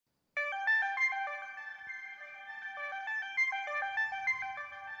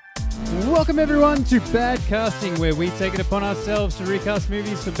Welcome everyone to Bad Casting, where we take it upon ourselves to recast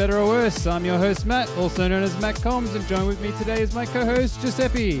movies for better or worse. I'm your host Matt, also known as Matt Combs, and joined with me today is my co-host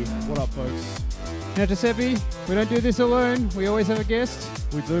Giuseppe. What up, folks? Now Giuseppe, we don't do this alone, we always have a guest.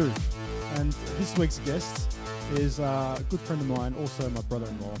 We do. And this week's guest is a good friend of mine, also my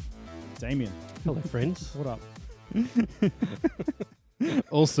brother-in-law, Damien. Hello, friends. What up?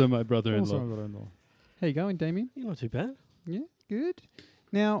 Also my Also brother-in-law. my brother-in-law. How you going, Damien? You're not too bad. Yeah, good.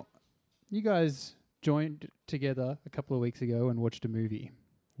 Now, you guys joined together a couple of weeks ago and watched a movie.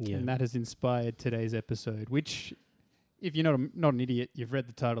 Yeah. And that has inspired today's episode, which, if you're not an idiot, you've read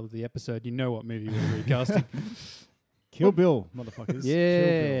the title of the episode, you know what movie we're recasting. Kill Bill, motherfuckers.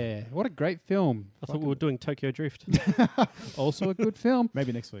 Yeah. What a great film. I thought we were doing Tokyo Drift. Also a good film.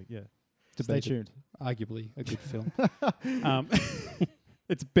 Maybe next week, yeah. Debated. Stay tuned. Arguably a good film.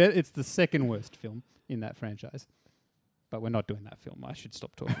 It's the second worst film in that franchise. But we're not doing that film. I should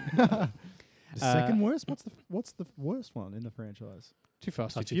stop talking. The second worst? What's the worst one in the franchise? Too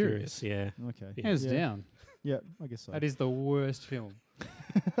Fast, Too Too Furious. Furious, yeah. Okay. Hands yeah. down. Yeah, I guess so. That is the worst film.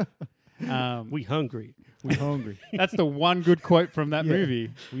 We hungry. We're hungry. That's the one good quote from that Yeah.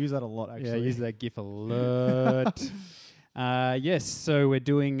 movie. We use that a lot, actually. Yeah, I use that gif a lot. Yes, so we're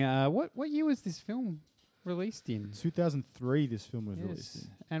doing... what year was this film released in? 2003, this film was released in.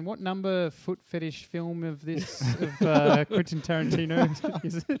 And what number foot fetish film of this, of Quentin Tarantino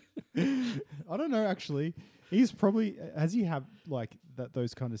is it? I don't know, actually. He's probably... Has he have, like,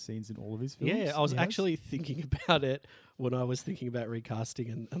 those kind of scenes in all of his films? Yeah, I was He has? actually thinking about it when I was thinking about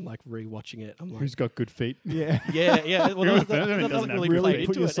recasting and like rewatching it. I'm like, Who's got good feet? Yeah. yeah. Well, that Doesn't doesn't have really really play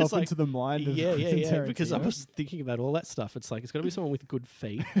put into it. yourself It's like, into the mind of yeah, Quentin because I Tarantino. was thinking about all that stuff. It's like, it's got to be someone with good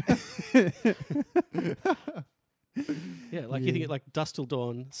feet. Yeah, like you think like Dusk Till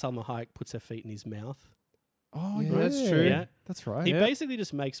Dawn, Salma Hayek puts her feet in his mouth. Oh, Yeah, yeah. that's true. Yeah. That's right. He Yeah. basically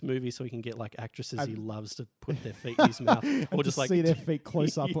just makes movies so he can get like actresses he And- loves to put their feet in his mouth, or Or just like see their feet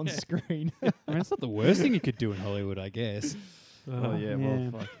close up on Yeah. screen. I mean, it's not the worst thing you could do in Hollywood, I guess. Oh, yeah.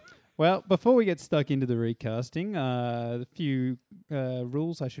 Well, fuck. Well, before we get stuck into the recasting, a few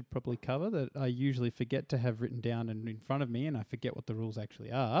rules I should probably cover that I usually forget to have written down and in front of me, and I forget what the rules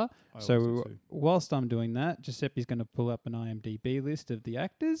actually are. I So also too. whilst I'm doing that, Giuseppe's going to pull up an IMDb list of the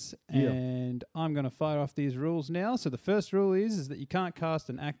actors, Yeah. and I'm going to fire off these rules now. So the first rule is that you can't cast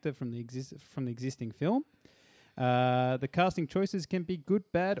an actor from the existing film. The casting choices can be good,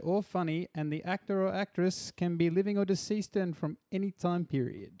 bad, or funny, and the actor or actress can be living or deceased and from any time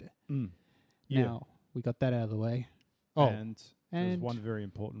period. Yeah. Now, we got that out of the way. And there's and- one very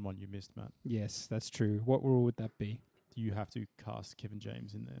important one you missed, Matt. Yes, that's true. What rule would that be? You have to cast Kevin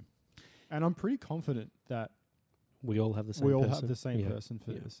James in there. And I'm pretty confident that we all have the same we all person. have the same Yeah. person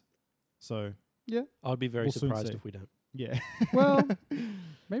for Yeah. this. So, I'd be very We'll soon surprised see. if we don't. yeah. Well,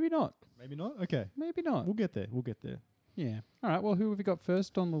 maybe not. Maybe not? Okay. Maybe not. We'll get there. We'll get there. Yeah. All right. Well, who have we got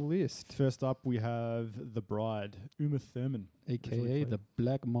first on the list? First up, we have the bride, Uma Thurman. AKA the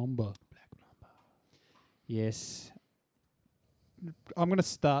Black Mamba. Yes. I'm going to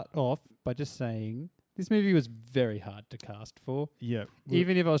start off by just saying this movie was very hard to cast for. Yeah.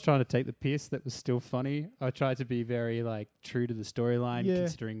 Even if I was trying to take the piss, that was still funny. I tried to be very like true to the storyline, Yeah.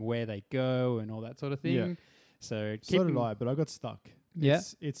 considering where they go and all that sort of thing. Yeah. So So did I, but I got stuck. Yeah.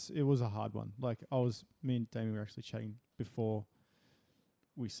 It was a hard one. Like me and Damien were actually chatting before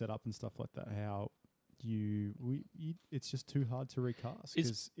we set up and stuff like that. How it's just too hard to recast. It's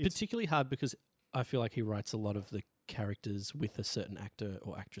 'cause particularly hard because I feel like he writes a lot of the characters with a certain actor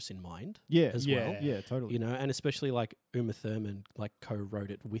or actress in mind. yeah, as yeah, well. yeah, totally. You know, and especially like Uma Thurman like co-wrote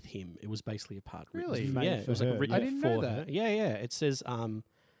it with him. It was basically a part written Really? for- Made yeah, for it was like her, written I didn't know for her. that. Yeah, yeah. It says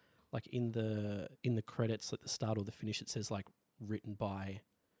like in the credits at the start or the finish, it says like written by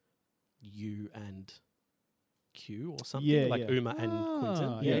you and Q or something. Yeah, like yeah. Uma and Quentin.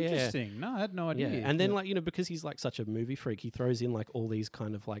 Yeah, yeah, yeah. Interesting. No, I had no idea. Yeah, and then like because he's like such a movie freak, he throws in like all these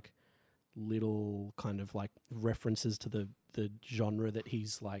kind of like little kind of like references to the genre that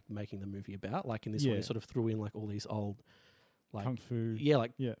he's like making the movie about. Like in this one, Yeah. he sort of threw in like all these old like Kung Fu. yeah,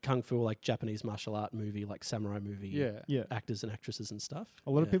 like Yeah. kung fu, like Japanese martial art movie, like samurai movie, yeah. Yeah. actors and actresses and stuff.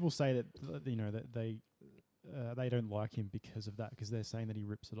 A lot of Yeah. people say that that they don't like him because of that, because they're saying that he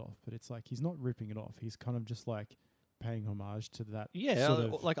rips it off. But it's like he's not ripping it off. He's kind of just like paying homage to that. Yeah, sort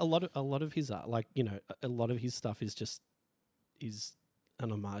of, like a lot of his art, like a lot of his stuff is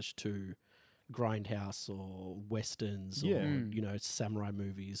an homage to grindhouse or westerns Yeah. or Mm. samurai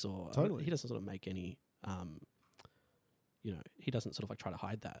movies or Totally. he doesn't sort of make any he doesn't sort of like try to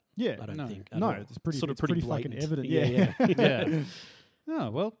hide that. yeah. I don't No. think. at No, all. it's pretty sort of it's pretty fucking blatant. evident. Yeah. Yeah. Oh,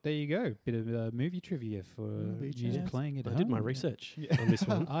 well, there you go. Bit of movie trivia for Movie you trivia. playing at I home. did my Yeah. research Yeah. on this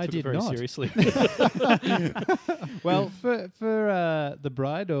one. I Took it did very not. seriously. Well, for The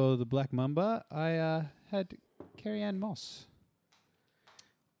Bride or The Black Mamba, I had Carrie Ann Moss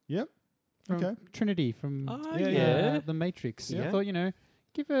Yep. from Okay. Trinity from Oh, yeah. The Matrix. Yeah. I thought,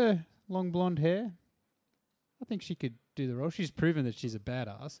 give her long blonde hair. I think she could do the role. She's proven that she's a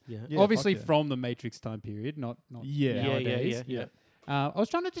badass. Yeah. Yeah, Obviously fuck yeah. from the Matrix time period, not Yeah. Yeah, nowadays. yeah. I was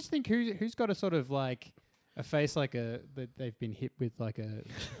trying to just think who's got a sort of like a face like that they've been hit with like a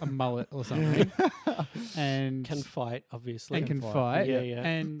mullet or something, and Can fight, obviously. and can fight. fight, Yeah, yeah.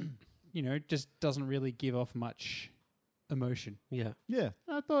 and just doesn't really give off much emotion. Yeah. Yeah.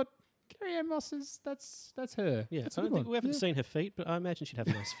 And I thought Carrie Ann Moss that's her. Yeah. That's a I don't good think one. we haven't Yeah. seen her feet, but I imagine she'd have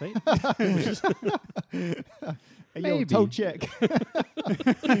nice feet. Hey, yo, Maybe. toe check.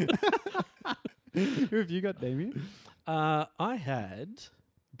 Who have you got, Damien? I had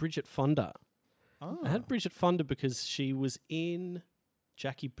Bridget Fonda. Ah. I had Bridget Fonda because she was in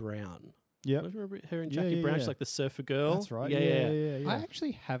Jackie Brown. Yep. Do you remember her in Yeah, Jackie yeah, Brown? yeah. She's like the surfer girl. That's right. Yeah, yeah. I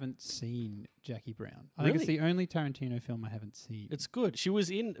actually haven't seen Jackie Brown. I think it's Really? the only Tarantino film I haven't seen. It's good.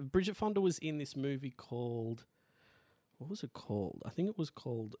 Bridget Fonda was in this movie called, what was it called? I think it was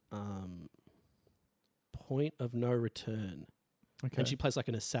called Point of No Return. Okay. And she plays like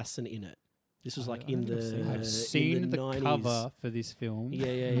an assassin in it. This was I like don't in think I've the seen that. I've in seen the 90s. cover for this film Yeah,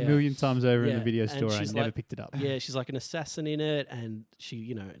 yeah, a yeah. million times over in Yeah, the video and store. I she's never like- picked it up. Yeah, she's like an assassin in it, and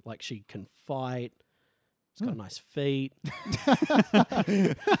she, like she can fight. She's got nice feet.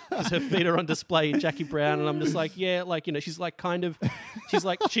 Because her feet are on display in Jackie Brown, and I'm just like, yeah, like she's like she's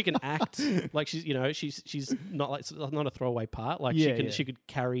like she can act, like she's she's not like not a throwaway part, like Yeah, yeah. she could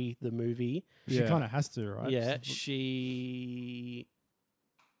carry the movie. She Yeah. kind of has to, right? Yeah, she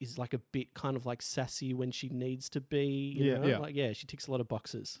is like a bit kind of like sassy when she needs to be. You Yeah, know? yeah. Like she ticks a lot of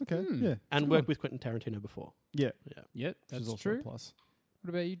boxes, Okay. Hmm. Yeah. and worked with Quentin Tarantino before. Yeah. Yep, Which is that's also a true. plus. What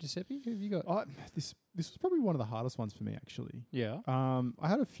about you, Giuseppe? Who have you got? This was probably one of the hardest ones for me, actually. Yeah. I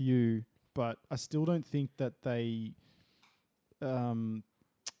had a few, but I still don't think that they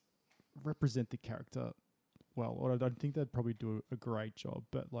represent the character well, or I don't think they'd probably do a great job.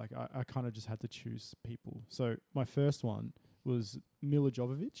 But like, I kind of just had to choose people. So my first one was Mila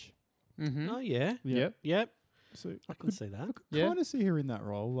Jovovich. Mm-hmm. Oh yeah, Yep. yep. So I can see that. Yeah. kind of see her in that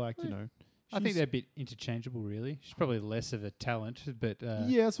role. Like, Yeah. I think she's- they're a bit interchangeable, really. She's probably less of a talent, but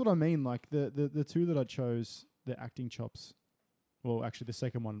yeah, that's what I mean. Like the two that I chose, the acting chops. Well, actually, the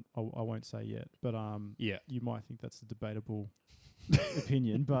second one I won't say yet, but yeah. you might think that's a debatable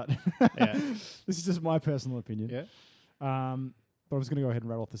opinion, but Yeah. this is just my personal opinion. Yeah. But I was going to go ahead and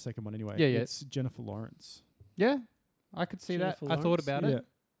rattle off the second one anyway. Yeah, yeah. It's Jennifer Lawrence. Yeah, I could see Jennifer that. I thought Lawrence? about Yeah. it.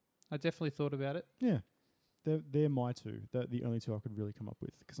 I definitely thought about it. Yeah. They're my two. They're the only two I could really come up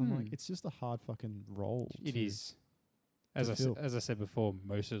with because I'm like, Hmm. it's just a hard fucking role. It to- is. As fill. I said before,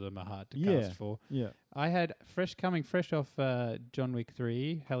 most of them are hard to Yeah. cast for. Yeah. I had fresh off John Wick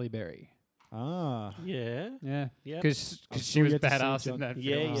 3, Halle Berry. Ah. Yeah, Yeah, yeah. because I'm she still was yet to see badass John- in that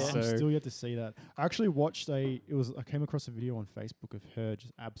Yeah, film. yeah. I'm So still yet to see that. I actually watched I came across a video on Facebook of her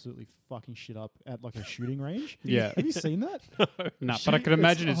just absolutely fucking shit up at like a shooting range. yeah, Have you seen that? no, but I could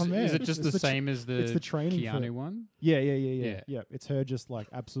imagine oh is man, it just it's the the same as it's the the training Keanu for one? Yeah. Yeah. It's her just like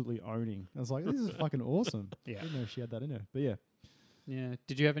absolutely owning. I was like, this is fucking awesome. Yeah. I didn't know she had that in her. But yeah. Yeah.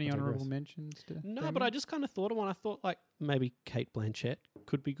 Did you have any I digress. honourable mentions? No, Damien? but I just kind of thought of one. I thought like maybe Kate Blanchett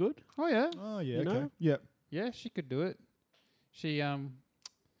could be good. Oh yeah, Oh yeah. You okay. know? Yeah. yeah, she could do it. She what's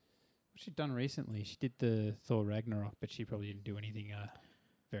she done recently? She did the Thor Ragnarok, but she probably didn't do anything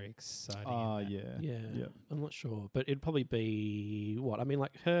very exciting. Ah in that. yeah. Yeah, Yeah. I'm not sure, but it'd probably be what I mean.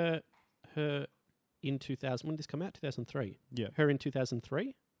 Like her in 2000. When did this come out? 2003. Yeah. Her in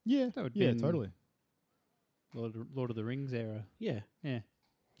 2003. Yeah. That would Yeah. been Totally. Lord of the Rings era. Yeah. Yeah.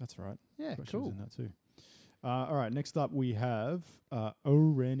 That's right. Yeah, Forgot she was cool. in that too. All right. Next up, we have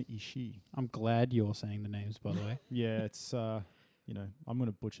Oren Ishii. I'm glad you're saying the names, by the way. Yeah, it's I'm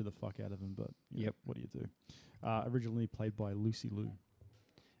gonna butcher the fuck out of him, but Yep. what do you do? Originally played by Lucy Liu.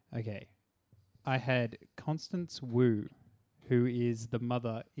 Okay. I had Constance Wu, who is the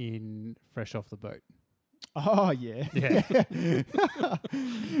mother in Fresh Off the Boat. Oh yeah, Yeah. yeah.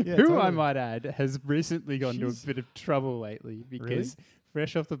 Who I totally. might add has recently gone to a She's- bit of trouble lately because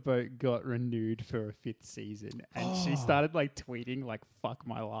Fresh Off the Boat got renewed for a 5th season, and she Oh. started like tweeting like "fuck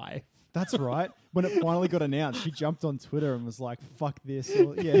my life." That's right. When it finally got announced, she jumped on Twitter and was like, "Fuck this!"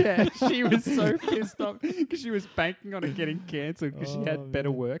 Or, yeah. Yeah, she was so pissed off because she was banking on it getting cancelled because she Oh, had better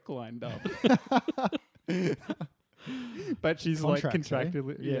man. work lined up. But she's Contracts, like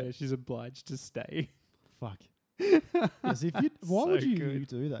contractually, eh? yeah, Yeah. she's obliged to stay. Fuck. Yes, if you, why would So you good.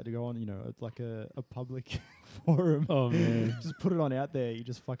 do that to go on, like a public forum? Oh man, Just put it on out there. You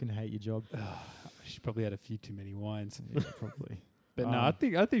just fucking hate your job. she probably had a few too many wines. Yeah, probably. But no,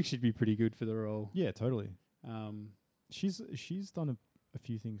 I think she'd be pretty good for the role. Yeah, totally. Um, She's done a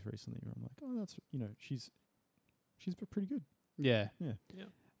few things recently where I'm like, oh, that's she's pretty good. yeah, Yeah. Yeah.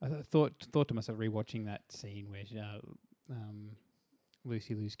 I thought to myself rewatching that scene where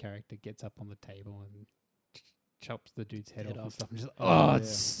Lucy Liu's character gets up on the table and chops the dude's head off and stuff. I'm just like, Oh,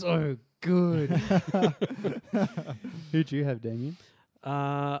 it's so good. Who'd you have, Damien?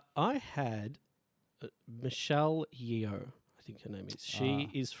 I had Michelle Yeoh, I think her name is. She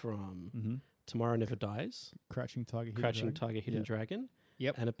is from Mm-hmm. Tomorrow Never Dies, Crouching Tiger, Hidden Crouching Dragon. Tiger, Hidden Yeah. Dragon,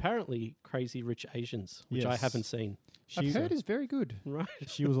 Yep. and apparently Crazy Rich Asians, which I Yes. haven't seen. I've heard is very good. Right?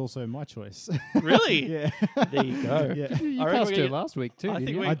 She was also my choice. Really? Yeah. There you go. Yeah. You I reckon cast we're her gonna- last week too. I didn't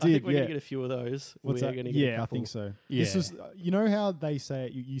think, you? we, I I did, think we're yeah. going to get a few of those. What's we're that? going to get a Yeah, I couple. think so. Yeah. This is, you know how they say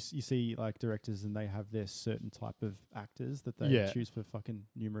you see like directors and they have their certain type of actors that they Yeah. choose for fucking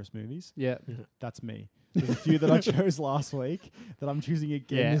numerous movies. Yeah. That's me. There's a few that I chose last week that I'm choosing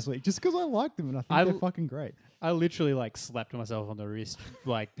again Yeah. this week just because I like them and I think I they're l- fucking great. I literally like slapped myself on the wrist,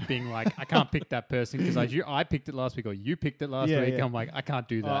 like being like, I can't pick that person because I picked it last week or you picked it last Yeah, week. yeah. I'm like, I can't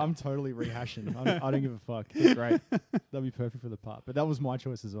do Oh, that. I'm totally rehashing. I don't give a fuck. They're great. That'll be perfect for the part. But that was my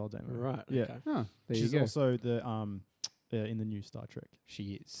choice as well, Damon. Right. Yeah. Okay. oh, there She's you go. also the in the new Star Trek.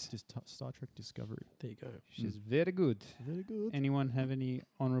 She is. Just Star Trek Discovery. There you go. She's very good. Very good. Anyone have any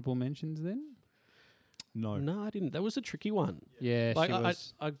honourable mentions then? No. No, I didn't. That was a tricky one. Yeah, Like she I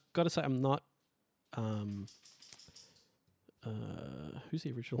was. got to say, I'm not. Who's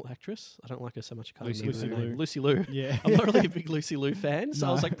the original actress? I don't like her so much. I can't Lucy remember her Liu. name. Lucy Liu. Yeah. I'm not really a big Lucy Liu fan, so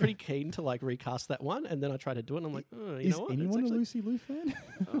I was No. like pretty keen to like recast that one, and then I tried to do it, and I'm like, oh, you Is know what? anyone a It's Lucy Liu fan?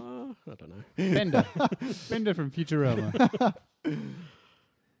 actually, I don't know. Bender. Bender from Futurama.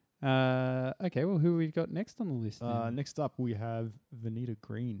 Okay, well, who we got next on the list? then? Next up, we have Vanita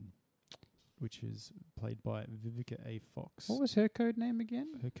Green, which is played by Vivica A. Fox. What was her code name again?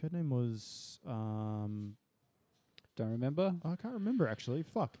 Her code name was Don't remember. I can't remember actually.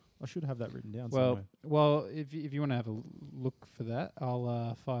 Fuck, I should have that written down Well, somewhere. if you want to have a look for that,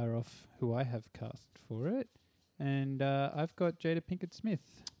 I'll fire off who I have cast for it, and I've got Jada Pinkett Smith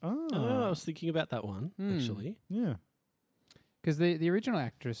Oh, I was thinking about that one Hmm. actually. Yeah. because the original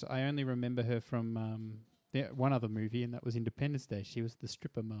actress I only remember her from one other movie, and that was Independence Day. She was the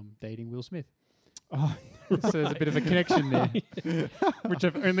stripper mum dating Will Smith. Oh, So there's a bit of a connection there, which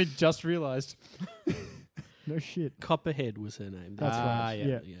I've only just realised. no shit. Copperhead was her name. That's Ah, right. yeah.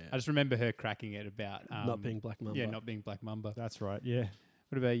 Yeah. Yeah. I just remember her cracking it about Not being Black Mamba. Yeah, not being Black Mamba. That's right. Yeah.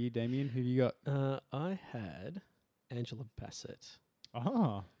 What about you, Damien? Who you got? I had Angela Bassett,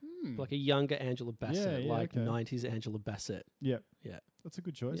 Ah. like a younger Angela Bassett, yeah, like okay. 90s Angela Bassett. Yeah. Yeah. That's a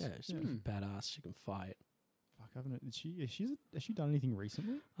good choice. Yeah, she's Yeah. a badass. She can fight. Fuck, haven't it? Has she done anything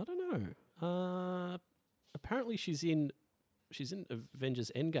recently? I don't know. Apparently she's in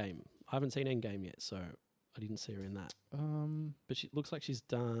Avengers Endgame. I haven't seen Endgame yet, so I didn't see her in that. But she looks like she's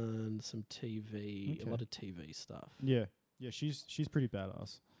done some TV, Okay. a lot of TV stuff. Yeah. Yeah, she's pretty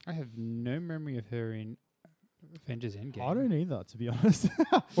badass. I have no memory of her in Avengers Endgame. I don't either, to be honest.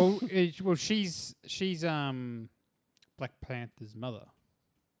 well, she's Black Panther's mother,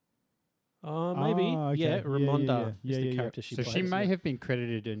 Maybe. Ah, okay. Yeah, Yeah, Ramonda yeah, is the yeah. character she so plays. she may have been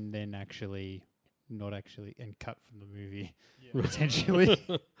credited and then actually not actually and cut from the movie potentially.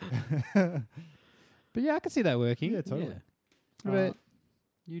 But yeah, I could see that working. Yeah, totally. Yeah. What about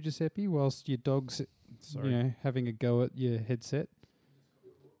you, Giuseppe? Whilst your dog's Sorry. having a go at your headset.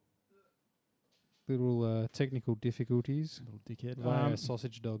 Little technical difficulties Little dickhead. via a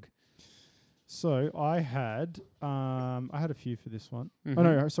sausage dog. So I had a few for this one. Oh Mhm.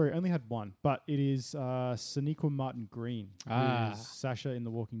 no, sorry, I only had one. But it is Sonequa Martin Green, who Ah. is Sasha in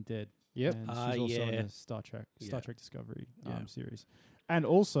The Walking Dead. Yep. And Ah, she's also in yeah. the Star Trek Yeah. Discovery Yeah. series. And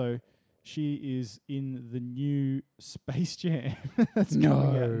also she is in the new Space Jam. That's No.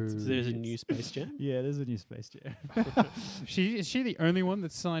 coming out in So there's a 2 new years. Space Jam. Yeah, there's a new Space Jam. Is she the only one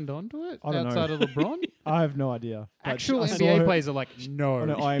that's signed on to it I don't know. outside of LeBron? I have no idea. but Actual I saw NBA her players are like, no. on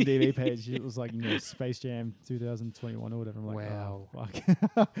her IMDb page. It was like, Space Jam 2021 or whatever. I'm like, Wow. oh,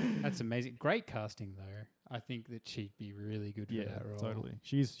 fuck. That's amazing. Great casting, though. I think that she'd be really good for Yeah, that role. totally.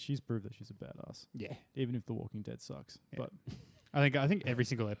 She's proved that she's a badass, Yeah. even if The Walking Dead sucks. Yeah. But I think every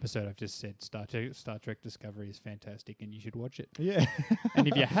single episode I've just said Star Trek Discovery is fantastic and you should watch it. yeah, And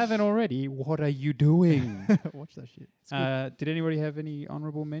if you haven't already, what are you doing? watch that shit. It's good. Did anybody have any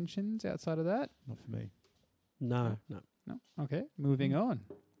honourable mentions outside of that? Not for me. No. No. Okay, moving on.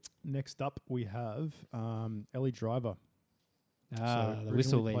 Next up, we have Ellie Driver. Ah, So the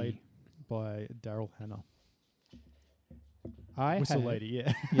whistle originally lady. played by Daryl Hannah. I had, lady,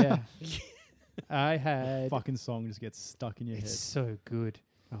 yeah. Yeah. I had. Fucking song just gets stuck in your It's so good.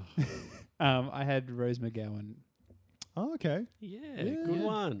 head. I had Rose McGowan. Oh, okay. Yeah, Yeah, good yeah.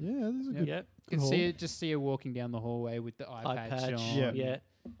 one. Yeah, this is a good. Yep. You can Good see haul. it, just see her walking down the hallway with the eye, Eye patch, patch. on, Yeah. Yeah.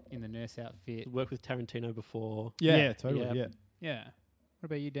 in the nurse outfit. Worked with Tarantino before. Yeah, totally. Yep. Yeah. Yeah. What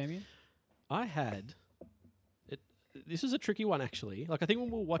about you, Damien? I had it. This is a tricky one, actually. Like, I think when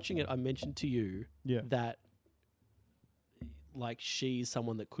we were watching it, I mentioned to you Yeah. that, like, she's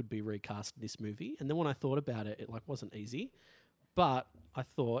someone that could be recast in this movie. And then when I thought about it, it like wasn't easy. But I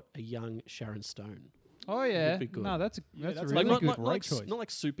thought a young Sharon Stone. Oh yeah, be good. no, that's Yeah, that's a Like, really not, good. not, great like, choice. not like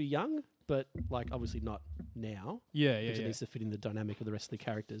super young, but like obviously not now. Yeah, Because it needs to fit in the dynamic of the rest of the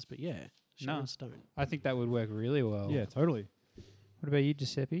characters. But yeah, Sharon No. Stone. I think that would work really well. Yeah, totally. What about you,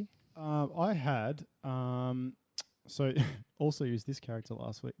 Giuseppe? I had so also used this character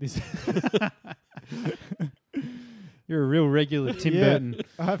last week. This You're a real regular, Tim Yeah. Burton.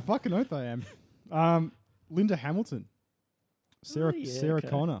 I fucking oath I am. Linda Hamilton, Sarah Oh, yeah, Sarah okay.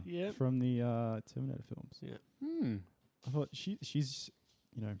 Connor Yep. from the Terminator films. Yeah. Hmm. I thought she's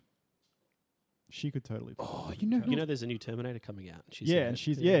she could totally. Oh, play you know the You know, there's a new Terminator coming out. She's Yeah, in and it.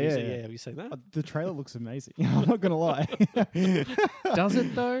 she's- Have yeah, you yeah, seen- yeah. Have you seen that? the trailer looks amazing. I'm not gonna lie. Does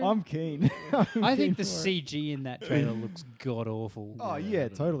it though? I'm keen. I think the keen for it. CG in that trailer looks god awful. Oh Yeah, I yeah,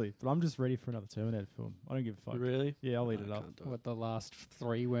 don't know. totally. But I'm just ready for another Terminator film. I don't give a fuck. Really? Yeah, I'll eat I it up. can't do it. What, the last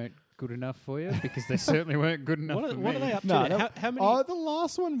 3 weren't good enough for you? Because they certainly weren't good enough What for are, what me. are they up to? No, now? that- How many? Oh, the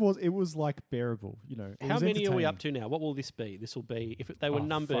last one was like bearable. You know, it How was many are we up entertaining. to now? What will this be? This will be if they were Oh, fuck,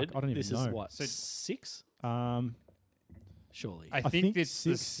 numbered. I don't even this is know. what So- 6? I Surely. I think think it's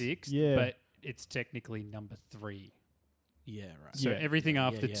the six, 6th, yeah. but it's technically number 3. yeah. Right. So Yeah. everything Yeah,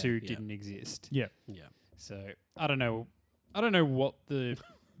 after yeah, 2 yeah. didn't exist. Yeah. Yeah. So I don't know. I don't know what the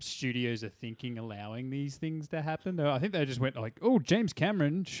studios are thinking allowing these things to happen. I think they just went like, "Oh, James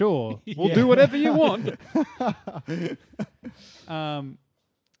Cameron, sure, we'll Yeah. do whatever you want."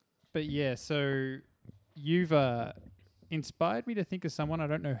 But yeah, so you've inspired me to think of someone. I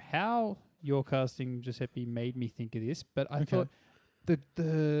don't know how your casting, Giuseppe, made me think of this, but I Okay. thought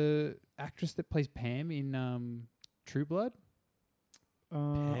the actress that plays Pam in True Blood,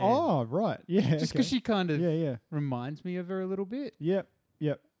 Oh right, yeah. just because she kind of yeah. reminds me of her a little bit. Yep.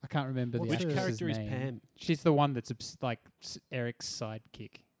 I can't remember What's the Which her actress's character is name. Pam? She's the one that's like Eric's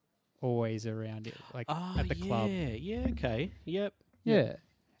sidekick, always around it, like at the club. Yeah. Okay. Yep. Yeah.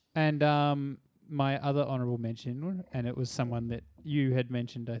 And my other honourable mention, and it was someone that you had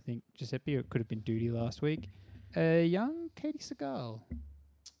mentioned, I think, Giuseppe, it could have been Duty last week, a young Katie Sagal.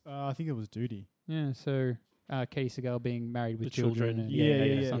 I think it was Duty. Yeah, so Katie Sagal being married with The children. children. And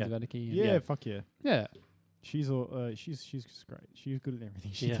Yeah. Sons Yeah. of Anarchy. and- Yeah, fuck yeah. Yeah. She's all, she's just great. She's good at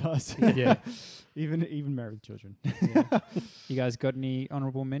everything she Yeah. does. Yeah. even married with children. You guys got any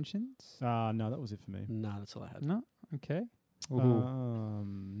honourable mentions? No, that was it for me. No, that's all I had. No? Okay.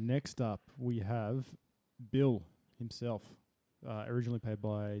 Next up we have Bill himself, originally played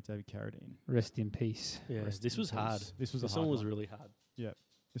by David Carradine. Rest in peace. Yeah. Rest This in was hard. peace. This was This a hard one was one. really hard.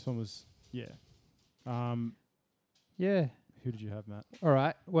 This one was yeah. Yeah. Who did you have, Matt? All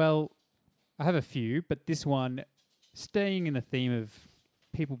right. Well, I have a few, but this one, staying in the theme of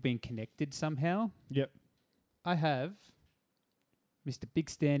people being connected somehow, Yep. I have Mr. Big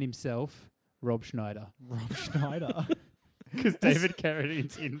Stan himself, Rob Schneider. Rob Schneider. Because David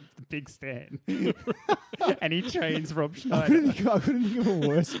Carradine's in The Big Stan. And he trains Rob I Schneider. couldn't think of a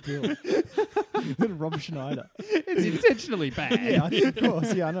worse Bill than Rob Schneider. It's intentionally bad. Yeah, of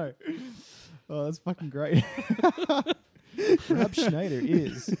course. Yeah, I know. Oh, that's fucking great. Rob Schneider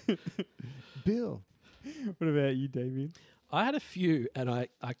is Bill. What about you, Damien? I had a few, and I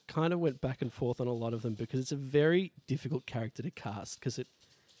kind of went back and forth on a lot of them because it's a very difficult character to cast. Because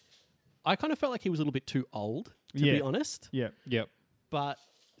I kind of felt like he was a little bit too old, to Yeah. be honest. Yeah. Yep. But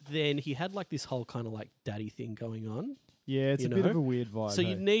then he had like this whole kind of like daddy thing going on. Yeah, it's You a bit know? of a weird vibe. So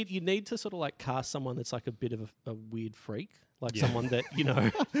hey? you need to sort of like cast someone that's like a bit of a weird freak, like Yeah. someone that you know.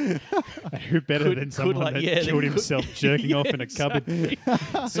 Who better Could- than could someone like- that yeah, that killed could- himself jerking off in a cupboard?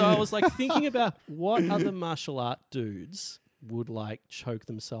 Exactly. So I was like thinking about what other martial art dudes would like choke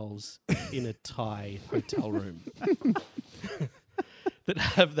themselves in a Thai hotel room that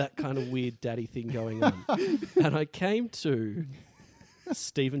have that kind of weird daddy thing going on. And I came to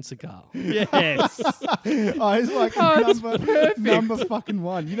Steven Seagal. Yes. Oh, he's like it's number fucking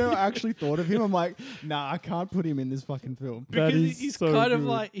one. You know, I actually thought of him. I'm like, nah, I can't put him in this fucking film. Because is he's so kind of good.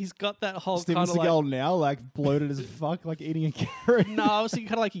 like, he's got that whole Steven kind of like, Seagal now, like bloated as fuck, like eating a carrot. no, I was thinking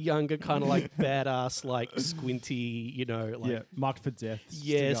kind of like younger, kind of like badass, like squinty, you know, like yeah, marked for death.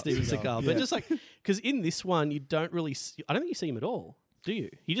 yeah, Steven Seagal. But Yeah. just like, because in this one, you don't really, I don't think you see him at all, do you?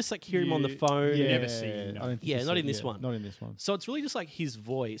 You just like hear him on the Yeah. phone. yeah, never seen him. I don't think Yeah, you not see- in this one. Not in this one. So it's really just like his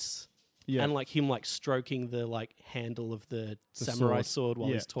voice Yeah, and like him like stroking the like handle of the samurai sword while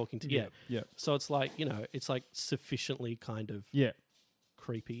Yeah. he's talking to yeah. yeah, So it's like, you know, it's like sufficiently kind of yeah,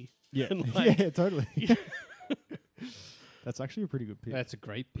 creepy. yeah, And, like- yeah, totally. That's actually a pretty good pick. That's a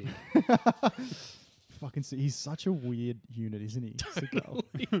great pick. Fucking, he's such a weird unit, isn't he?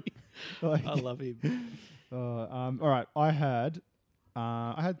 Seagal. Like, I love him. all right, I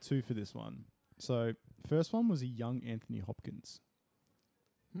had two for this one. So first one was a young Anthony Hopkins.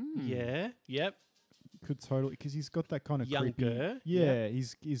 Hmm. Yeah. Yep. Could totally, because he's got that kind of creepy. Younger. Yeah,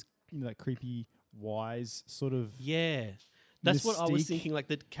 he's you know, that creepy, wise sort of. Yeah. That's what I was mystique. thinking. Like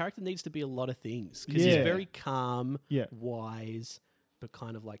the character needs to be a lot of things because Yeah. he's very calm, Yeah, wise, but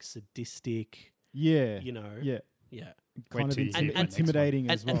kind of like sadistic. yeah, You know. yeah. Yeah. Kind of till you see my next one. intimidating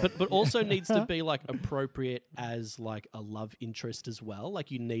as well. but also needs to be like appropriate as like a love interest as well. Like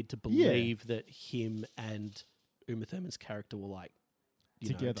you need to believe that him and Uma Thurman's character were like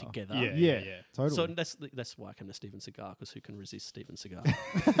you know, together. Yeah. Totally. So that's why I came to Steven Seagal, because who can resist Steven Seagal?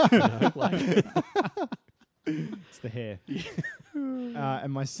 You know, like, it's the hair.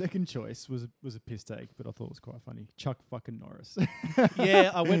 And my second choice was a piss take, but I thought it was quite funny. Chuck fucking Norris.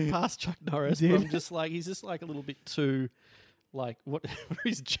 yeah, I went past Chuck Norris, You but did? I'm just like he's just like a little bit too like what are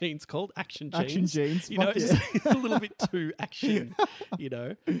his jeans called? Action jeans. Action jeans. You know, fuck it's yeah. just a little bit too action. You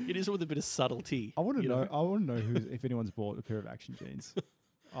know, it is with a bit of subtlety. I want to you know. I want to know if anyone's bought a pair of action jeans.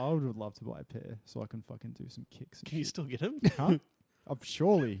 I would love to buy a pair so I can fucking do some kicks. And Can you shit. still get them? Huh?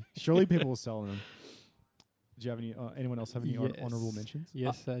 Surely people are selling them. Do you have any? Anyone else have any honorable mentions?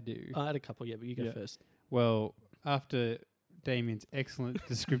 Yes, I do. I had a couple, yeah, but you go Yeah. first. Well, after Damien's excellent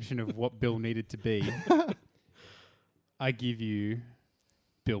description of what Bill needed to be, I give you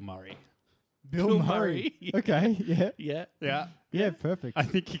Bill Murray. Bill Murray. Yeah. Okay. Yeah. Yeah. Yeah. Yeah. Perfect. I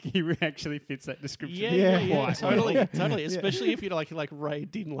think he actually fits that description. Yeah. Totally, totally. Yeah. Especially if you like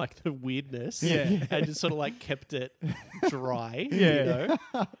reined in like the weirdness, Yeah. and just sort of like kept it dry. Yeah. you know?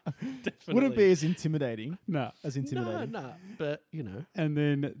 Definitely. Wouldn't be as intimidating. No. As No, intimidating. no, but you know, And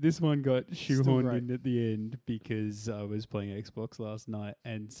then this one got Still shoehorned great. in at the end because I was playing Xbox last night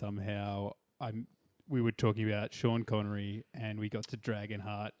and somehow we were talking about Sean Connery and we got to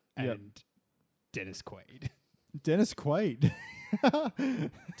Dragonheart Yep. and Dennis Quaid. Dennis Quaid. Dennis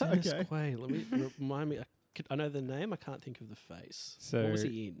Okay. Quaid. Let me remind me. I know the name. I can't think of the face. So- what was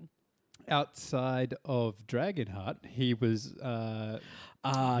he in? Outside of Dragonheart, he was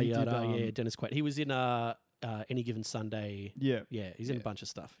He did, Dennis Quaid. He was in Any Given Sunday. Yeah. Yeah, he's in a Yeah. bunch of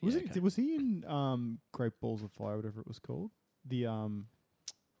stuff. Was yeah, it? okay. Was he in Great Balls of Fire, whatever it was called? The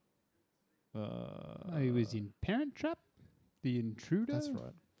he was in Parent Trap, The Intruder. That's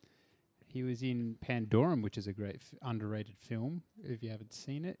right. He was in Pandorum, which is a great underrated film. If you haven't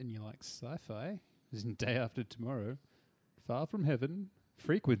seen it and you like sci-fi, he was in Day After Tomorrow, Far From Heaven,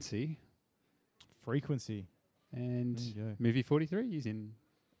 Frequency, Frequency. and There you go. Movie 43. He's in,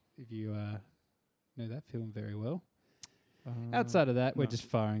 if you know that film very well. Outside of that, we're no. just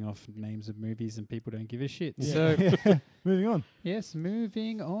firing off names of movies and people don't give a shit. Yeah. So, Moving on. yes,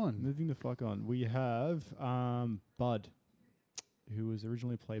 moving on. Moving the fuck on. We have Bud, who was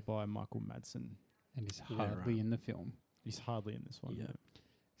originally played by Michael Madsen. And he's Yeah, hardly right. in the film. He's hardly in this one. Yeah.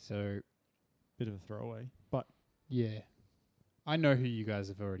 So, Bit of a throwaway. But yeah. I know who you guys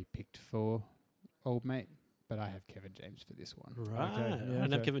have already picked for Old Mate, but I have Kevin James for this one. Right. Okay, yeah, I don't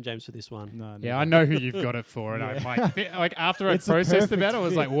have okay. Kevin James for this one. no. Yeah, I know who you've got it for, and I'm like after I It's a processed perfect about it, I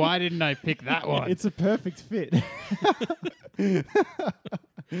was fit. like, why didn't I pick that one? It's a perfect fit.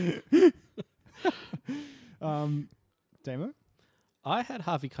 Damo? I had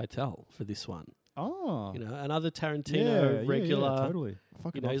Harvey Keitel for this one. Oh. You know, another yeah, Tarantino regular. Yeah, totally. You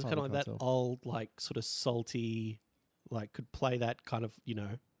Fucking know, love he's kind of Harvey like that Keitel. old, like sort of salty, like could play that kind of, you know,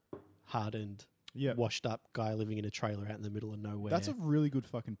 hardened, Yeah. washed up guy living in a trailer out in the middle of nowhere. That's a really good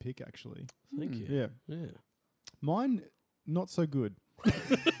fucking pick, actually. Thank Hmm. you. Yeah. Yeah. Mine, not so good.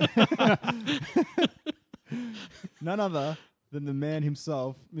 None other than the man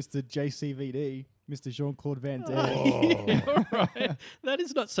himself, Mr. JCVD, Mr. Jean-Claude Van Damme. Yeah, all right. That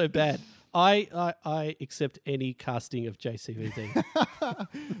is not so bad. I accept any casting of JCVD.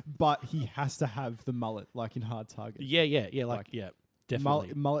 But he has to have the mullet, like in Hard Target. yeah, like, yeah.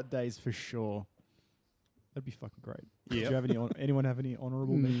 Definitely. mullet days for sure. That'd be fucking great. Yeah. Do you have any? Anyone have any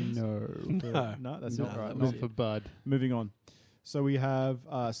honourable mentions? No. No. That's No, it. Right. that was Not for Bud. Moving on. So we have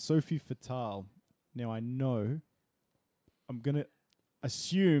Sophie Fatale. Now I know I'm gonna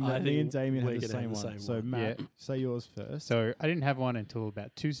assume I that me think and Damien we're have the gonna have same the one. same So one. Matt, Yeah. say yours first. So I didn't have one until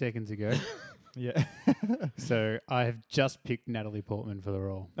about 2 seconds ago. Yeah. So I have just picked Natalie Portman for the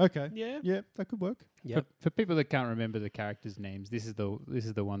role. Okay. Yeah. Yeah, that could work. Yep. For people that can't remember the characters' names, this is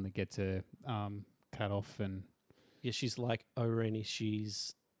the one that gets her cut off and Yeah, she's like Oreni.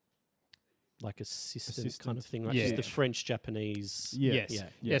 She's like assistant kind of Assistant. thing. Like Yeah. she's the French Japanese. Yeah. yes, Yeah.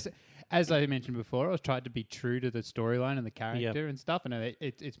 yes. As I mentioned before, I was tried to be true to the storyline and the character and stuff, and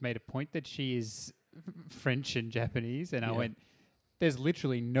it's made a point that she is French and Japanese, and I Yeah. went, "There's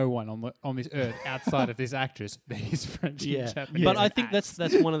literally no one on this earth outside of this actress that is French Yeah, and Japanese." but I and think acts.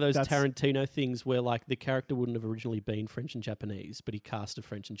 that's one of those That's- Tarantino things where like the character wouldn't have originally been French and Japanese, but he cast a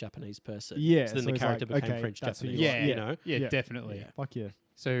French and Japanese person. Yeah, so then so the he's character like, became okay, French that's who Japanese. you yeah, are. you know. yeah, Yeah. definitely. Yeah. Fuck yeah.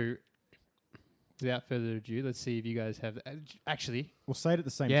 So, without further ado, let's see if you guys have actually. We'll say it at the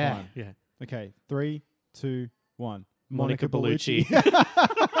same Yeah. time. Yeah. Okay. 3, 2, 1. Monica Bellucci.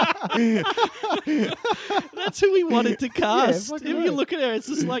 That's who he wanted to cast. fucking if you right. look at her, it's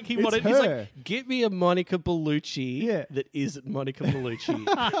just like he It's wanted. He's her. like, get me a Monica Bellucci Yeah. that isn't Monica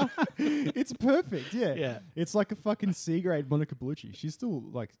Bellucci. It's perfect. Yeah. Yeah. It's like a fucking C grade Monica Bellucci. She's still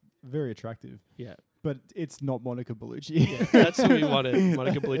like very attractive, Yeah. but it's not Monica Bellucci. Yeah, that's who he wanted,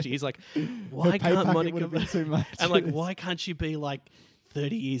 Monica Bellucci. He's like, Her why pay can't packet Monica? would have been too much. And like, why can't she be like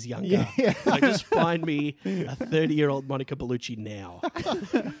 30 years younger? Yeah. Like, just find me a 30-year-old Monica Bellucci now.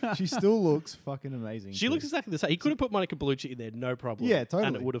 She still looks fucking amazing. She too. looks exactly the same. He could have put Monica Bellucci in there, no problem. Yeah, And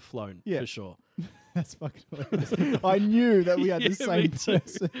totally. it would have flown Yeah. for sure. That's fucking hilarious. I knew that we had the Yeah, same me too.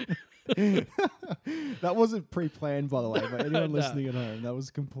 person. That wasn't pre-planned, by the way, but anyone No. listening at home, that was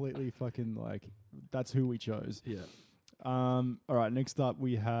completely fucking like, that's who we chose. Yeah. All right, next up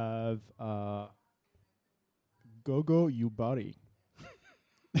we have Gogo Yubari.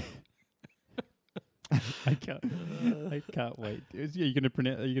 I can't wait. You're gonna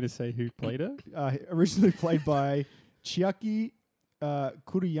pronounce? Are you gonna say who played her? Originally played by Chiaki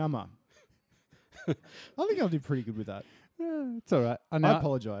Kuriyama. I think I did pretty good with that. It's all right. I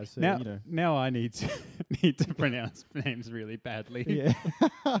apologize. Now, you know. now I need to pronounce names really badly.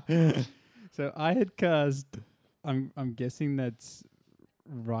 Yeah. So I had cast. I'm guessing that's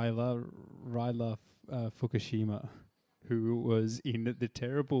Ryla Fukushima, who was in the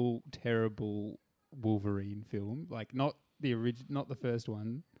terrible Wolverine film. Like not the not the first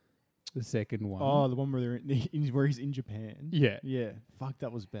one, the second one. Oh, the one where they're where he's in Japan. yeah. Yeah. Fuck,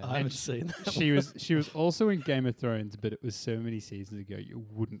 that was bad. I haven't seen that. She was also in Game of Thrones, but it was so many seasons ago you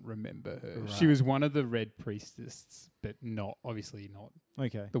wouldn't remember her. She Right. was one of the Red Priestess, but obviously not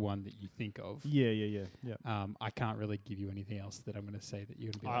Okay. the one that you think of. Yeah. I can't really give you anything else that I'm going to say that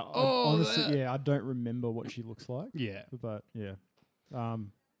you're going to be I, like, honestly, yeah, I don't remember what she looks like, yeah. but yeah.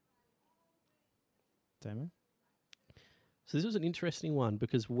 Damo? So this was an interesting one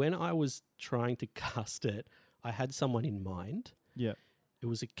because when I was trying to cast it, I had someone in mind. Yeah. It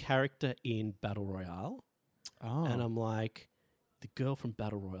was a character in Battle Royale. Oh. And I'm like, the girl from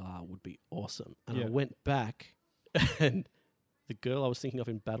Battle Royale would be awesome. And Yeah. I went back and the girl I was thinking of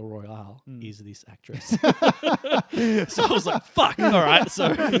in Battle Royale is this actress. So I was like, fuck, all right.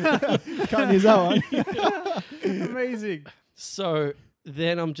 So Can't use that one. Amazing. So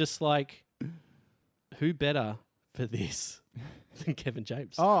then I'm just like, who better for this than Kevin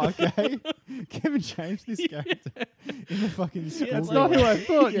James? Oh, okay. Kevin James, this character in the fucking school. That's not who I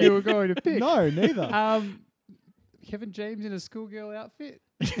thought you were going to pick. No, neither. Kevin James in a schoolgirl outfit.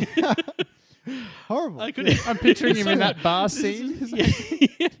 Horrible. I could, I'm picturing him in that bar This is- scene.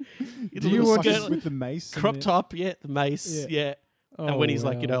 yeah. Do you you want want to- with the mace? and crop the- top, yeah, the mace, Yeah. yeah. And when he's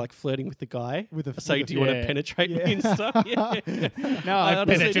like, you know, like flirting with the guy, With a saying, with "Do a- you want yeah. to penetrate Yeah. me and stuff?" Yeah. No, I I've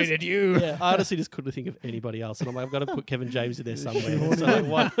honestly penetrated you. Yeah, I honestly just couldn't think of anybody else, and I'm like, I've got to put Kevin James in there somewhere. So like,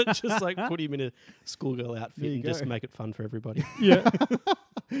 why not just like put him in a schoolgirl outfit There you and just go. make it fun for everybody? Yeah.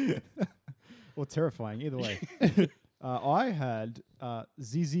 or terrifying, either way. I had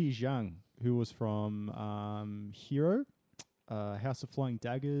Zizi Zhang, who was from Hero, House of Flying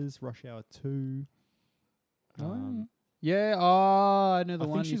Daggers, Rush Hour 2. Yeah. Oh, I know the I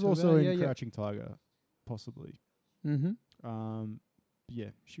one. think she's also in Crouching Tiger, possibly. Mm-hmm. Yeah,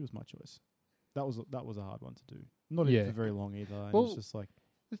 she was my choice. That was a hard one to do. Not even Yeah. for very long either. And Well, it's just like,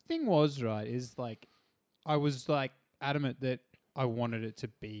 The thing was, right, is like, I was like adamant that I wanted it to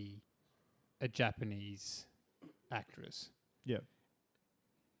be a Japanese actress. yeah,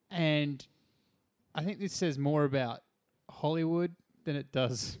 And I think this says more about Hollywood than it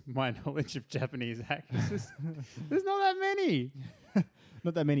does my knowledge of Japanese actresses. There's not that many.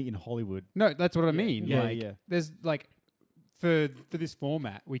 Not that many in Hollywood. No, that's what I mean. Yeah, like, yeah. There's like for this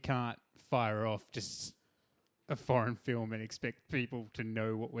format, we can't fire off just a foreign film and expect people to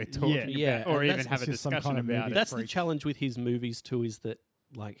know what we're talking Yeah, about, or and even that's have a just some discussion kind of about movie. it. That's the freak. challenge with his movies too, is that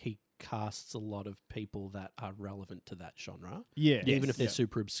like he casts a lot of people that are relevant to that genre, Yeah. even if they're Yeah.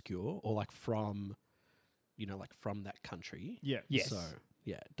 super obscure or like from, like from that country. Yeah. Yes. So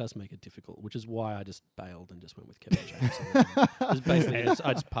yeah, it does make it difficult, which is why I just bailed and just went with Kevin James. It was basically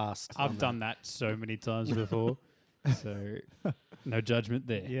I just passed. I've on done that so many times before, so no judgment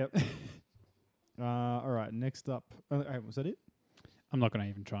there. Yep. All right. Next up. Was that it? I'm not going to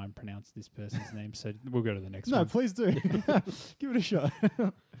even try and pronounce this person's name, so we'll go to the next No, one. please do. Give it a shot.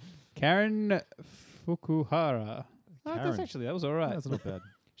 Karen Fukuhara. Oh, Karen. that was all right. That's not bad.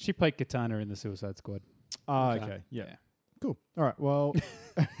 She played Katana in the Suicide Squad. Okay. Okay. Yeah. Yeah. Cool. All right. Well,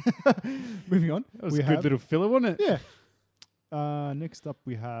 moving on. That was we a good have, little filler, wasn't it? Yeah. Next up,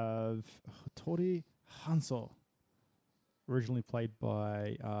 we have Tori Hanso, originally played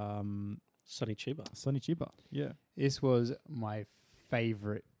by Sonny Chiba. Sonny Chiba. Yeah. This was my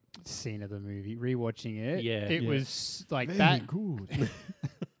favorite scene of the movie. Rewatching it, Yeah. it Yeah. was like Very that. good.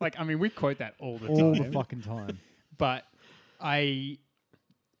 Like, I mean, we quote that all the All time, the fucking time. but I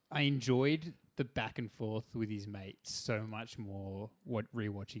enjoyed the back and forth with his mates so much more.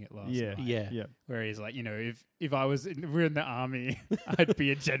 Rewatching it last Yeah. night. Yeah. Yeah. Where he's like, if I was, if we were in the army, I'd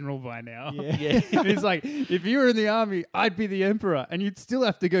be a general by now. Yeah. Yeah. And he's like, if you were in the army, I'd be the emperor, and you'd still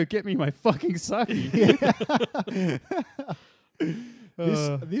have to go get me my fucking sake.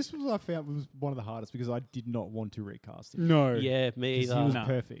 This was I found was one of the hardest because I did not want to recast him. No. Yeah, me 'Cause he either. was No.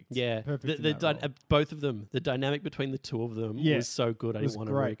 perfect. Yeah, Perfect. in the that role. both of them. The dynamic between the two of them Yeah. was so good. I It was didn't want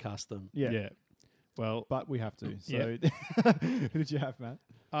to great. recast them. Yeah. Well, But we have to. So Yeah. who did you have, Matt?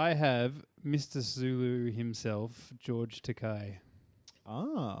 I have Mr. Zulu himself, George Takei.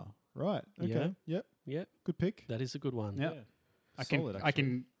 Ah, right. Okay. Yeah. Yep. Yeah, Good pick. that is a good one. Yeah. Solid, I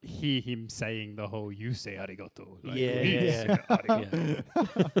can hear him saying the whole "you say arigato." Like, Yeah, "You yeah, say arigato."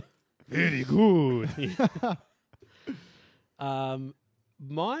 Yeah. Very good.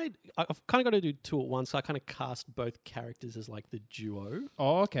 I've kind of got to do two at once. So I kind of cast both characters as like the duo.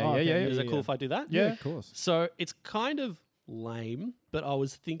 Oh, okay. Oh, okay, yeah. Is yeah, it cool yeah. if I do that? Yeah. Of course. So it's kind of lame, but I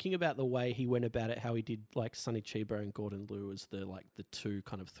was thinking about the way he went about it, how he did like Sonny Chiba and Gordon Liu as the two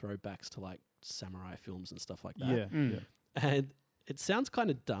kind of throwbacks to like samurai films and stuff like that. Yeah. Mm. Yeah. And it sounds kind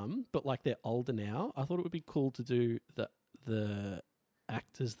of dumb, but like they're older now. I thought it would be cool to do the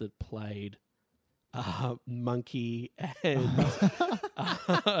actors that played Monkey and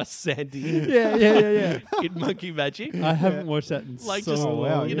Sandy Yeah. in Monkey Magic. I haven't watched that in Like so just Oh,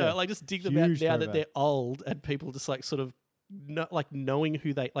 wow, long. you yeah. know, like just dig them out Huge now that throwback. they're old and people just like sort of knowing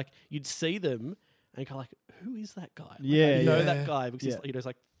who they like. You'd see them and go like, who is that guy? Like, Yeah, I know yeah. that guy because Yeah. he's he's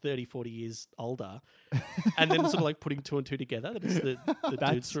like 30, 40 years older, and then sort of like putting two and two together. That it's the dudes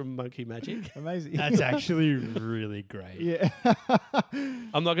That's- from Monkey Magic. Amazing. That's actually really great. yeah.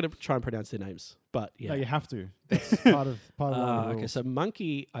 I'm not going to try and pronounce their names, but yeah. No, you have to. That's part of one of the Okay, rules. so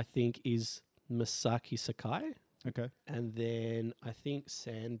Monkey I think is Masaki Sakai, Okay. and then I think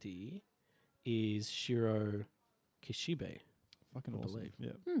Sandy is Shiro Kishibe. Fucking I awesome. believe.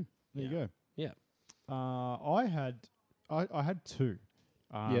 Yeah. Hmm. There you Yeah. go. Yeah. I had two.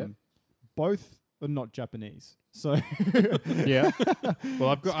 Yeah. Both are not Japanese. So Yeah. Well,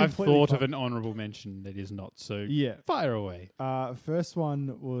 I've It's I've completely thought of fine. an honourable mention that is not. So yeah. fire away. First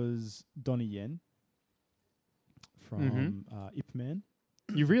one was Donnie Yen from Ip Man.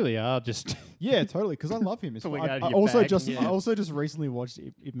 You really are just. Yeah, totally. Because I love him. It's Pulling fun. out of I your also bag. just Yeah. I also just recently watched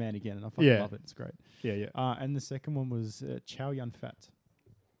Ip Man again, and I fucking Yeah. love it. It's great. Yeah. And the second one was Chow Yun Fat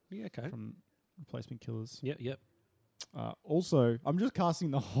Yeah, okay. from Replacement Killers. Yep. Also, I'm just casting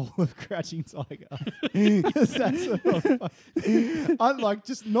the whole of Crouching Tiger. 'Cause that's I'm like,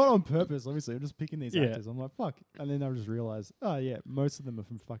 just not on purpose, obviously. I'm just picking these Yeah. actors. I'm like, fuck. And then I just realized, oh, yeah, most of them are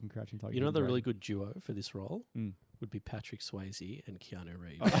from fucking Crouching Tiger. You know Hidden the really Dragon. good duo for this role Mm. would be Patrick Swayze and Keanu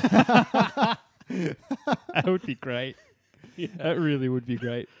Reeves. That would be great. That really would be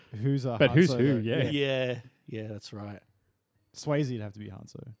great. Who's But who's Hanzo, who? though? Yeah. yeah, that's right. Swayze'd have to be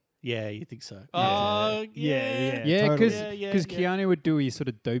Hanzo. Yeah, you think so? Yeah. Oh, Yeah. Yeah, totally. because Yeah, Keanu would do his sort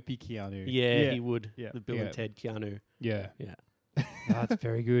of dopey Keanu. Yeah, Yeah. he would. Yeah. The Bill Yeah. and Ted Keanu. Yeah. Yeah. That's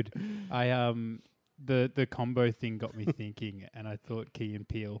very good. I the combo thing got me thinking, and I thought Key and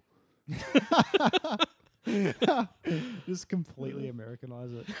Peele. Just completely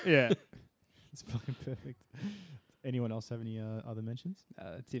Americanize it. Yeah, It's fucking perfect. Anyone else have any other mentions?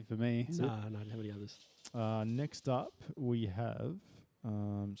 that's it for me. No, I don't have any others. Next up, we have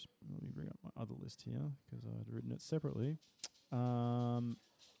Just let me bring up my other list here because I had written it separately. Earl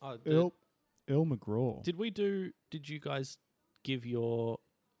McGraw. Did you guys give your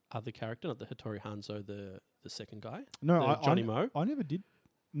other character, not the Hattori Hanzo, the second guy? No, Johnny Mo? I never did.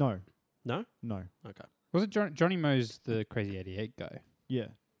 No. No? No. Okay. Was it Johnny Mo's the Crazy 88 guy? Yeah.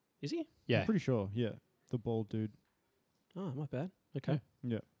 Is he? Yeah. I'm pretty sure. Yeah. The bald dude. Oh, my bad. Okay.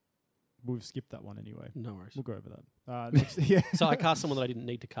 Yeah. We've skipped that one anyway. No worries. We'll go over that. Next, yeah. So I cast someone that I didn't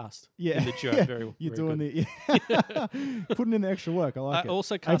need to cast. Yeah. In the duo. Very, You're very doing good. putting in the extra work. I like I it.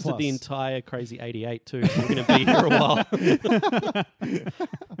 also casted the A+. entire Crazy 88 too. So we're going to be here a while.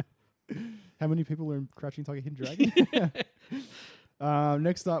 How many people are in Crouching Tiger, Hidden Dragon?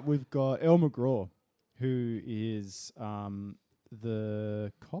 Next up, we've got El McGraw, who is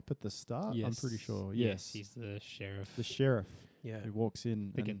the cop at the start. I'm pretty sure. Yes, he's the sheriff. The sheriff Yeah. who walks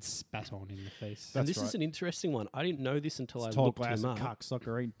in. That and gets spat on in the face. And That's this is an interesting one. I didn't know this until I Tall looked glass him of up.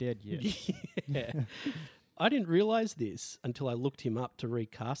 cocksucker ain't dead yet. Yeah. I didn't realize this until I looked him up to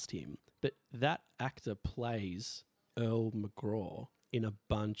recast him. But that actor plays Earl McGraw in a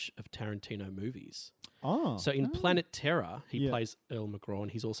bunch of Tarantino movies. Oh. So in Planet Terror, he Yeah. plauld Earl McGraw, and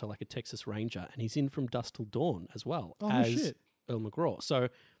he's also like a Texas Ranger, and he's in From Dusk Till Dawn as well Oh, no as shit. Earl McGraw. So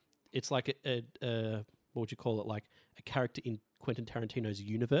it's like a what would you call it? Like a character in Quentin Tarantino's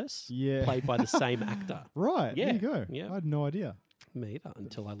universe, Yeah. played by the same actor. Right. Yeah, There you go. yeah. I had no idea. Me either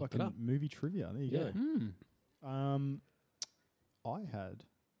until I looked it Fucking up. movie trivia. There you Yeah. Hmm. go. I had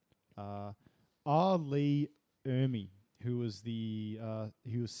R. Lee Ermey, who was he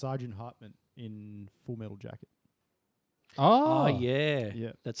was Sergeant Hartman in Full Metal Jacket. Oh, yeah.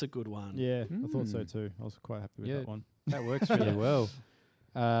 Yeah. That's a good one. Yeah, I thought so Mm. too. I was quite happy with Yeah. that one. That works really well.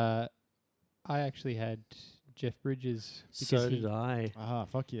 I actually had Jeff Bridges. So he- did I. Ah,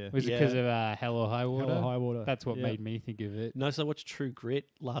 fuck yeah. Was it Yeah. because of Hell or High Water? Hell or High Water. That's what Yeah. made me think of it. No, so I watched True Grit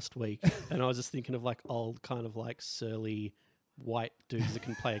last week, and I was just thinking of like old, kind of like surly white dudes that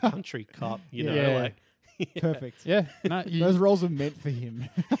can play a country cop. You know, Yeah. like Perfect. Yeah, no, Those roles were meant for him.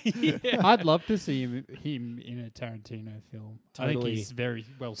 yeah. I'd love to see him in a Tarantino film. I think Totally. he's very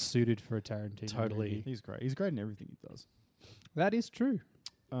well suited for a Tarantino. Totally. movie. He's great. He's great in everything he does. That is true.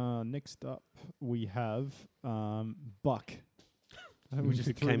 Next up, we have Buck. We Who just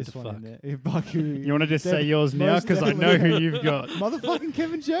threw came this to one fuck. in there. Yeah, Buck, who You want to just say Def- yours now most because I know who definitely. you've got, motherfucking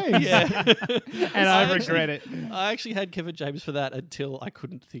Kevin James. Yeah. and I regret it. I actually had Kevin James for that until I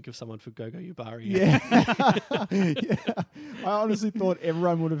couldn't think of someone for Gogo Yubari. Yeah. Yeah. I honestly thought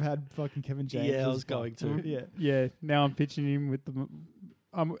everyone would have had fucking Kevin James. Yeah, I as was Buck. going to. Yeah. Yeah, now I'm pitching him with the.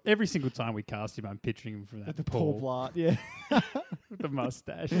 Every single time we cast him, I'm picturing him for that With the Paul Blart. Yeah. with the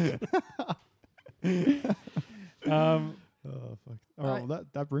mustache. Oh fuck. All right. Well,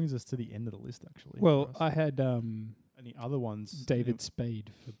 that brings us to the end of the list, actually. Well, for us. I had any other ones? David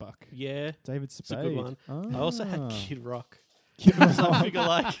Spade for Buck. Yeah. David Spade. a good one. I also had Kid Rock. Kid Rock. So I figure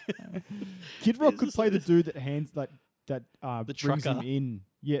like Kid Rock Is could this play the it? dude that brings him trucker. in.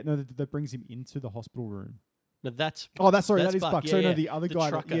 Yeah, no, that brings him into the hospital room. no, that's Oh, that That's is Buck. Buck. Yeah, So no, yeah. the other The guy.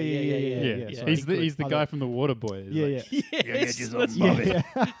 trucker. Yeah. Yeah. He's the Good. guy from the Water Boy. Yeah, yeah. yes, just that's on Bobby.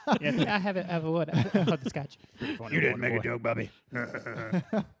 Yeah. I have a water. Hot scotch. You didn't make a joke, Bobby.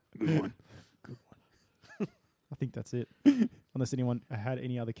 Good one. I think that's it. Unless anyone had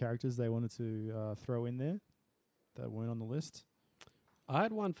any other characters they wanted to throw in there that weren't on the list. I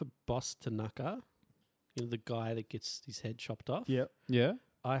had one for Boss Tanaka, you know, the guy that gets his head chopped off. Yep. Yeah.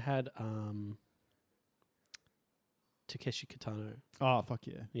 I had Takeshi Kitano. Oh, fuck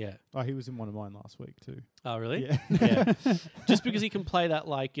yeah. Yeah. Oh, he was in one of mine last week too. Oh, really? Yeah. Yeah. Just because he can play that,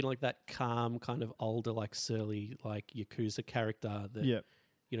 like, you know, like that calm, kind of older, like surly, like Yakuza character that, Yep.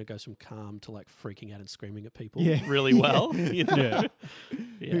 you know, goes from calm to like freaking out and screaming at people Yeah. really well. You know? Yeah.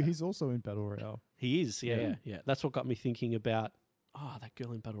 Yeah. He's also in Battle Royale. He is. Yeah, Yeah. yeah. Yeah. That's what got me thinking about, that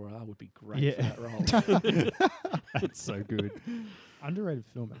girl in Battle Royale would be great Yeah. for that role. That's so good. Underrated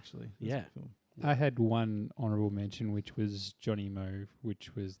film, actually. That's a Yeah. good film. I had one honourable mention, which was Johnny Mo,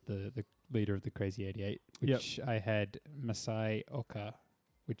 which was the leader of the Crazy 88, Yep. which I had Masai Oka,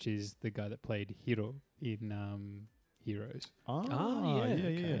 which is the guy that played Hiro in Heroes. Ah, yeah, yeah.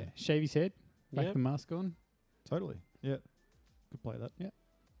 Okay. Shave his head, back Yep. the mask on. Totally. Yeah. Could play that. Yeah.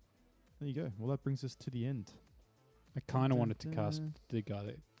 There you go. Well, that brings us to the end. I kind of wanted to cast Dun-dun. the guy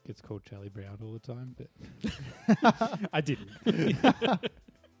that gets called Charlie Brown all the time, but I didn't.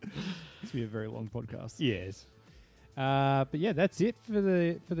 This will be a very long podcast. Yes. But yeah, that's it for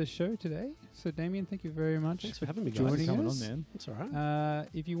the show today. So Damien, thank you very much Thanks for having me, guys. joining Coming us. on, man. That's all right.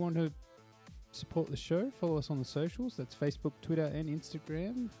 If you want to support the show, follow us on the socials. That's Facebook, Twitter, and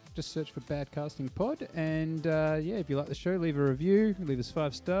Instagram. Just search for Bad Casting Pod. And if you like the show, leave a review. Leave us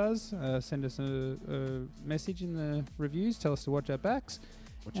 5 stars. Send us a message in the reviews. Tell us to watch our backs.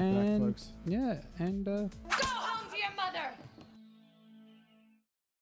 Watch your back, folks. Yeah, and... Go home to your mother!